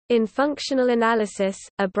In functional analysis,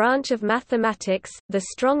 a branch of mathematics, the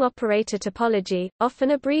strong operator topology,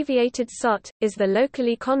 often abbreviated SOT, is the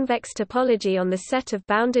locally convex topology on the set of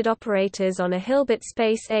bounded operators on a Hilbert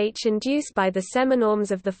space H induced by the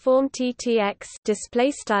seminorms of the form T(X)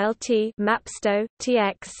 (T) mapsto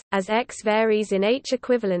Tx). As X varies in H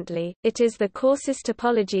equivalently, it is the coarsest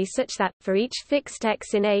topology such that for each fixed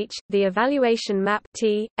X in H, the evaluation map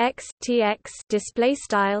T(X) Tx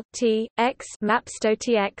T(X) mapsto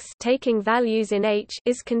Tx taking values in H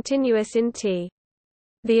is continuous in T.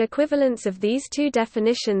 The equivalence of these two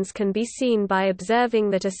definitions can be seen by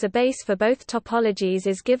observing that a subbase for both topologies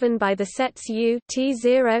is given by the sets U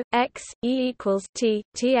T0 X E equals T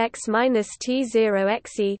Tx minus T0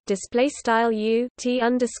 X E display style U T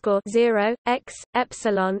underscore 0 X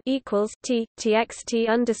epsilon equals T Tx T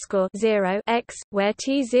underscore 0 X, where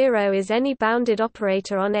T0 is any bounded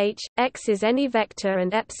operator on H, X is any vector,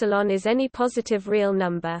 and epsilon is any positive real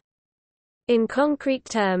number. In concrete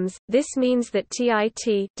terms, this means that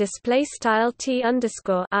TIT display style T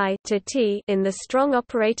underscore I to T in the strong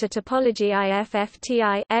operator topology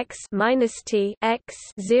IFFTI X minus T X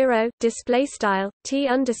 0 display style T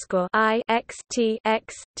underscore I X T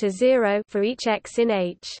X to 0 for each X in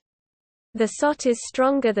H. The SOT is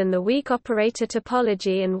stronger than the weak operator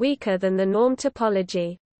topology and weaker than the norm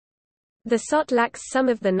topology. The SOT lacks some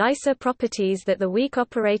of the nicer properties that the weak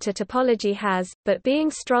operator topology has, but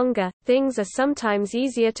being stronger, things are sometimes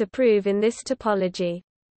easier to prove in this topology.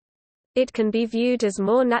 It can be viewed as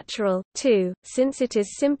more natural, too, since it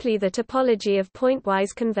is simply the topology of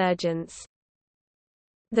pointwise convergence.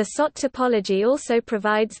 The SOT topology also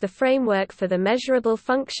provides the framework for the measurable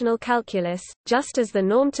functional calculus, just as the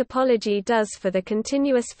norm topology does for the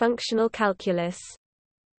continuous functional calculus.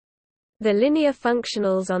 The linear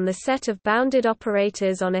functionals on the set of bounded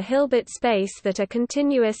operators on a Hilbert space that are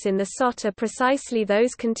continuous in the SOT are precisely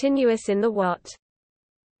those continuous in the WOT.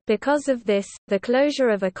 Because of this, the closure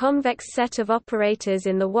of a convex set of operators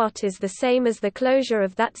in the WOT is the same as the closure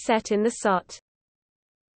of that set in the SOT.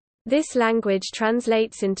 This language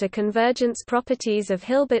translates into convergence properties of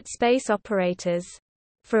Hilbert space operators.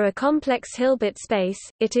 For a complex Hilbert space,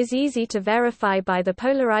 it is easy to verify by the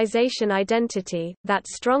polarization identity, that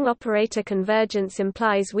strong operator convergence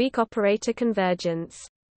implies weak operator convergence.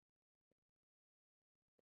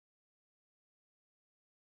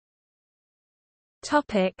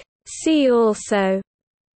 See also: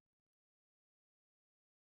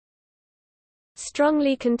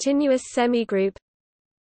 strongly continuous semigroup,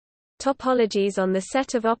 topologies on the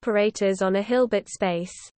set of operators on a Hilbert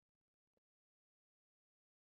space.